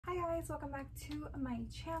guys, welcome back to my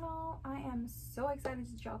channel. I am so excited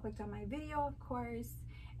that y'all clicked on my video, of course.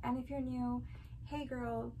 And if you're new, hey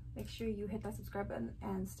girl, make sure you hit that subscribe button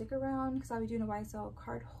and stick around because I'll be doing a YSL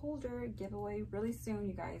card holder giveaway really soon,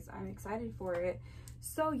 you guys. I'm excited for it.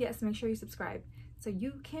 So yes, make sure you subscribe so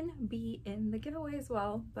you can be in the giveaway as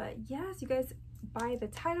well. But yes, you guys, by the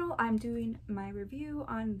title, I'm doing my review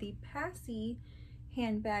on the Passy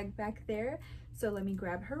handbag back there. So let me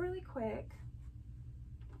grab her really quick.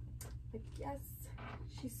 But yes,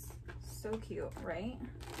 she's so cute, right?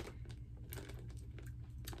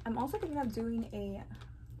 I'm also thinking of doing a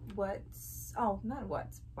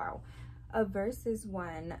a versus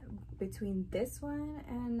one between this one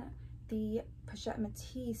and the Pochette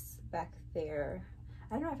Matisse back there.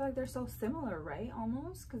 I don't know, I feel like they're so similar, right?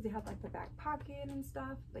 Almost, because they have like the back pocket and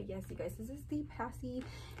stuff. But yes, you guys, this is the Passy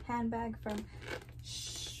handbag from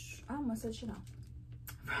I almost said Chanel,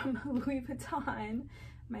 from Louis Vuitton.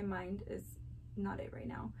 My mind is not it right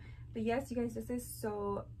now. But yes, you guys, this is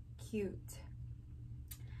so cute.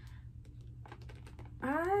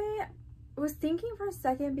 I was thinking for a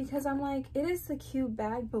second because I'm like, it is a cute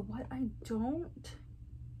bag, but what I don't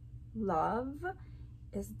love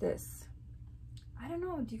is this. I don't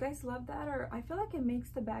know, do you guys love that? Or I feel like it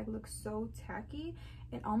makes the bag look so tacky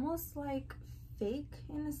and almost like fake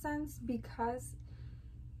in a sense, because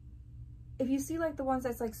if you see like the ones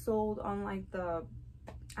that's like sold on like the,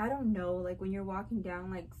 I don't know, like when you're walking down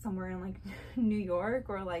like somewhere in like New York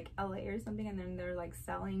or like LA or something, and then they're like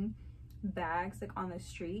selling bags like on the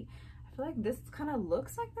street, I feel like this kind of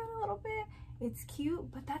looks like that a little bit. It's cute,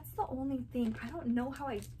 but that's the only thing. I don't know how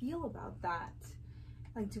I feel about that.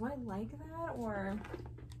 Like, do I like that, or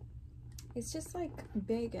it's just like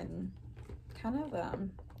big and kind of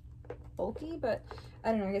bulky? But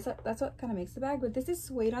I don't know, I guess that's what kind of makes the bag. But this is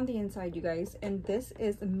suede on the inside, you guys, and this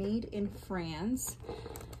is made in France.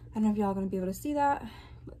 I don't know if y'all gonna be able to see that.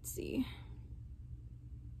 Let's see.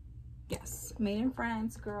 Yes, made in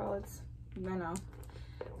France, girl. It's, I know,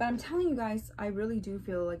 but I'm telling you guys, I really do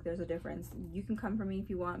feel like there's a difference. You can come for me if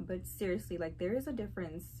you want, but seriously, like, there is a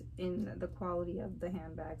difference in the quality of the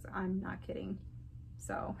handbags. I'm not kidding.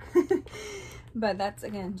 So but that's,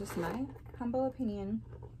 again, just my humble opinion.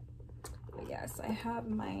 But yes, I have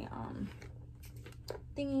my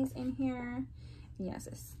thingies in here. Yes,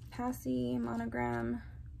 it's Passy monogram.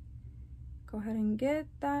 Go ahead and get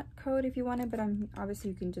that code if you want it, but obviously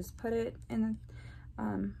you can just put it in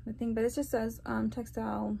the thing. But it just says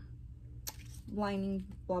textile lining,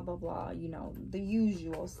 blah blah blah, you know, the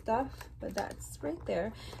usual stuff. But that's right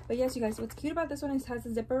there. But yes, you guys, what's cute about this one is it has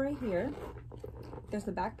a zipper right here. There's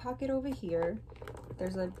the back pocket over here.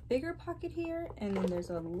 There's a bigger pocket here, and then there's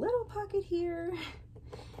a little pocket here,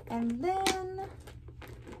 and then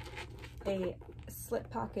a slip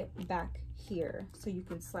pocket back here, so you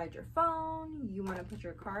can slide your phone. You want to put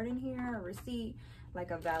your card in here, a receipt, like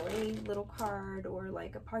a valet little card, or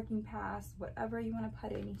like a parking pass, whatever you want to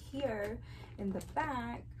put in here in the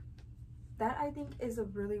back. That I think is a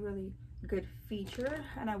really, really good feature,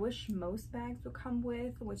 and I wish most bags would come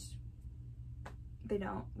with, which they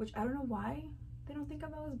don't, which I don't know why they don't think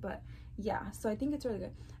of those. But yeah, so I think it's really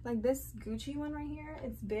good. Like this Gucci one right here,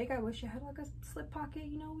 it's big. I wish it had like a slip pocket,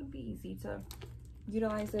 you know, it would be easy to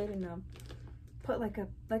utilize it and put like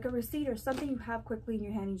a receipt or something you have quickly in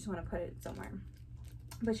your hand, you just want to put it somewhere.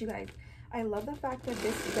 But you guys, I love the fact that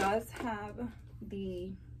this does have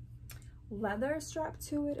the leather strap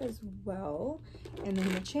to it as well, and then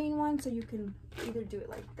the chain one, so you can either do it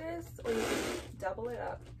like this or you can double it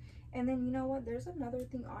up. And then, you know what, there's another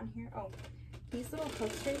thing on here. Oh, these little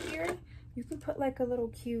hooks right here, you can put like a little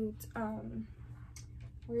cute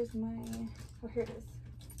where's my, oh, here it is,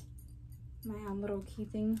 my little key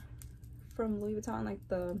thing from Louis Vuitton, like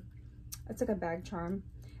it's like a bag charm.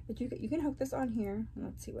 But you can hook this on here, and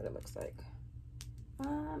let's see what it looks like.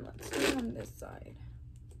 Let's do it on this side.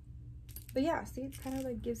 But yeah, see, it kind of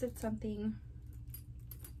like gives it something.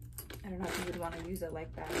 I don't know if you would want to use it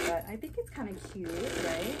like that, but I think it's kind of cute,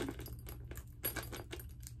 right?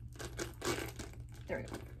 There we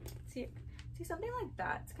go. See something like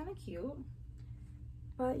that. It's kind of cute.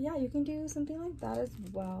 But yeah, you can do something like that as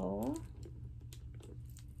well.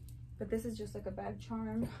 But this is just like a bag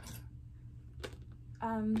charm.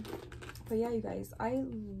 But yeah, you guys, I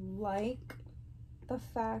like the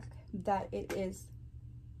fact that it is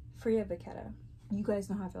free of vachetta. You guys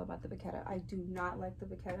know how I feel about the vachetta. I do not like the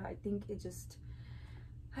vachetta. I think it just,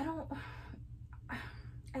 I know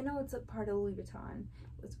it's a part of Louis Vuitton.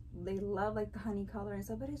 They love like the honey color and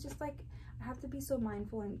stuff, but it's just like, I have to be so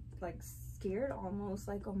mindful and like scared almost,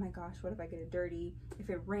 like, oh my gosh, what if I get it dirty? If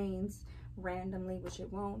it rains, randomly, which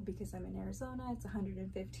it won't because I'm in Arizona. It's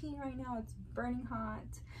 115 right now. It's burning hot.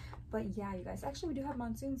 But yeah, you guys, actually we do have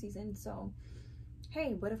monsoon season, so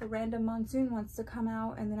hey, what if a random monsoon wants to come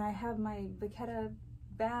out and then I have my Vachetta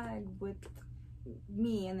bag with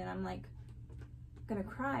me, and then I'm like gonna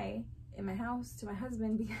cry in my house to my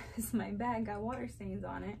husband because my bag got water stains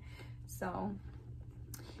on it. So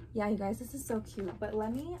yeah, you guys, this is so cute. But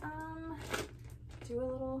let me do a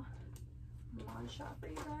little mod shot for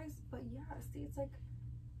you guys. But yeah, see, it's like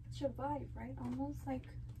such a vibe, right? Almost like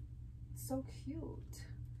so cute.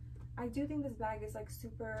 I do think this bag is like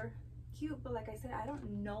super cute, but like I said, I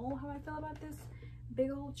don't know how I feel about this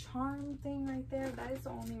big old charm thing right there. That is the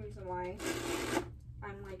only reason why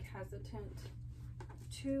I'm like hesitant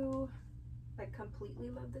to like completely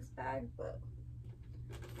love this bag. But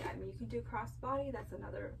yeah, I mean, you can do crossbody. That's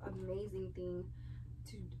another amazing thing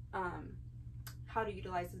to how to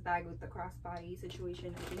utilize this bag with the crossbody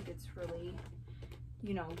situation. I think it's really,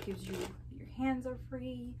 you know, gives you, your hands are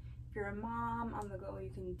free. If you're a mom on the go, you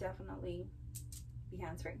can definitely be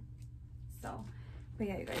hands-free. So, but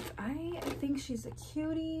yeah, you guys, I think she's a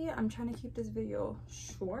cutie. I'm trying to keep this video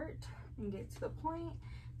short and get to the point,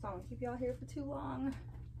 so I won't keep y'all here for too long.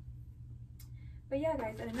 But yeah,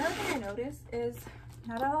 guys, and another thing I noticed is,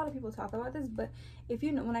 not a lot of people talk about this, but if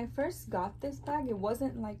you know, when I first got this bag, it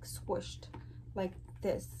wasn't like squished like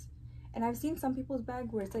this. And I've seen some people's bag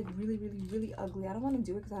where it's like really, really, really ugly. I don't want to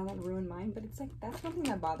do it because I don't want to ruin mine, but it's like, that's one thing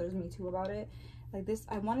that bothers me too about it. Like this,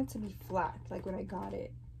 I want it to be flat, like when I got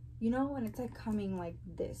it, you know, and it's like coming like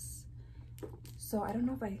this. So I don't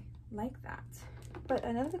know if I like that. But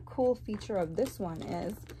another cool feature of this one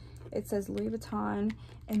is it says Louis Vuitton,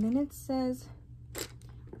 and then it says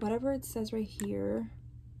whatever it says right here.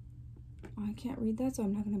 Oh, I can't read that, so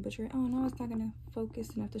I'm not gonna butcher it. Oh no, it's not gonna focus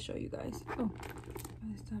enough to show you guys. Oh,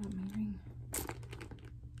 it's not on my ring.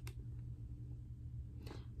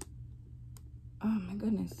 Oh my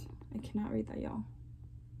goodness, I cannot read that, y'all.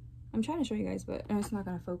 I'm trying to show you guys, but it's not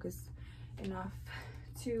gonna focus enough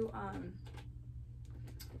to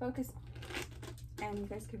focus and you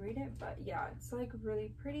guys can read it. But yeah, it's like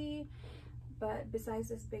really pretty. But besides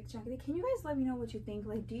this big chunky, can you guys let me know what you think?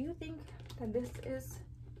 Like, do you think that this is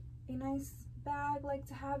a nice bag like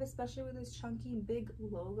to have, especially with this chunky big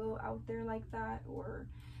logo out there like that? Or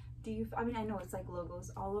do you, I mean, I know it's like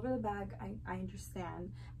logos all over the bag, I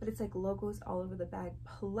understand, but it's like logos all over the bag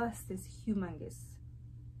plus this humongous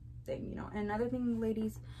thing, you know. And another thing,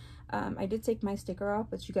 ladies, I did take my sticker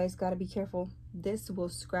off, but you guys got to be careful. This will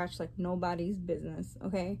scratch like nobody's business,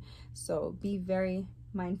 okay? So be very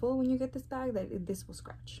mindful when you get this bag that this will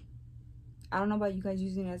scratch. I don't know about you guys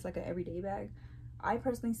using it as like an everyday bag. I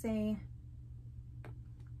personally say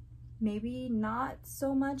maybe not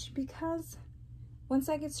so much, because once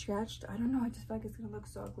I get scratched, I don't know, I just feel like it's gonna look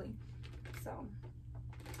so ugly. So,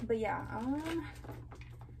 but yeah,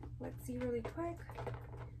 let's see really quick.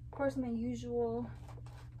 Of course, my usual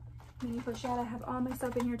mini pochette. I have all my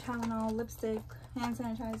stuff in here: Tylenol, lipstick, hand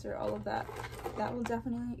sanitizer, all of that. That will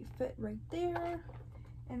definitely fit right there.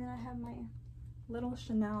 And then I have my little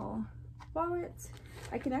Chanel wallet.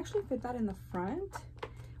 I can actually fit that in the front,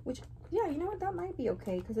 which, yeah, you know what, that might be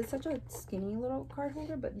okay because it's such a skinny little card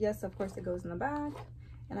holder. But yes, of course, it goes in the back,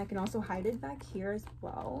 and I can also hide it back here as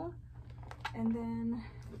well. And then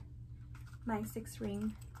my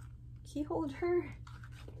 6-ring key holder,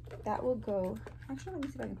 that will go, actually, let me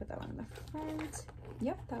see if I can put that one in the front.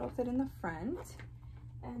 Yep, that'll fit in the front.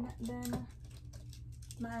 And then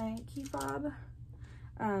my key fob,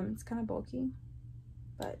 it's kind of bulky,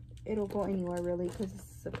 but it'll go anywhere really because this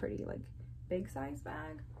is a pretty like big size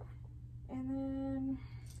bag. And then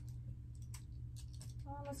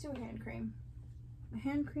let's do a hand cream. A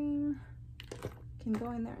hand cream can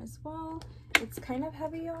go in there as well. It's kind of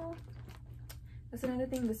heavy, y'all. That's another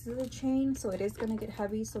thing. This is a chain, so it is going to get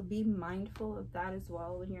heavy, so be mindful of that as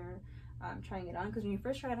well when you're trying it on, because when you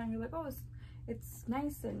first try it on, you're like, oh, it's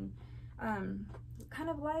nice and kind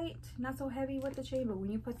of light, not so heavy with the chain, but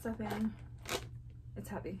when you put stuff in, it's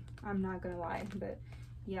heavy. I'm not gonna lie. But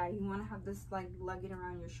yeah, you want to have this like lugging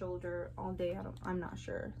around your shoulder all day. I'm not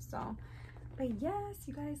sure. So, but yes,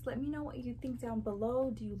 you guys, let me know what you think down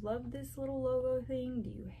below. Do you love this little logo thing? Do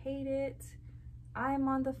you hate it? I'm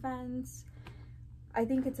on the fence. I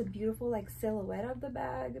think it's a beautiful like silhouette of the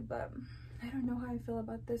bag, but I don't know how I feel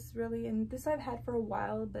about this really. And this I've had for a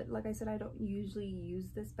while, but like I said, I don't usually use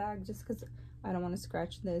this bag just because I don't want to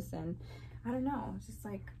scratch this. And I don't know, it's just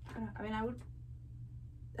like, I mean, I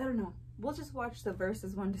don't know. We'll just watch the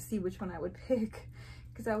Versus one to see which one I would pick,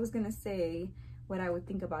 because I was gonna say what I would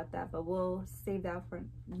think about that, but we'll save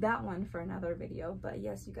that one for another video. But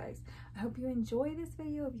yes, you guys, I hope you enjoy this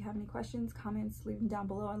video. If you have any questions, comments, leave them down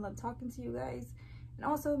below. I love talking to you guys. And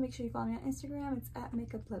also make sure you follow me on Instagram. It's at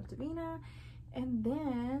MakeupLoveDavina. And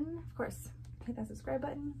then of course hit that subscribe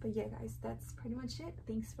button. But yeah guys, that's pretty much it.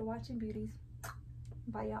 Thanks for watching, beauties.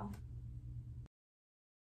 Bye y'all.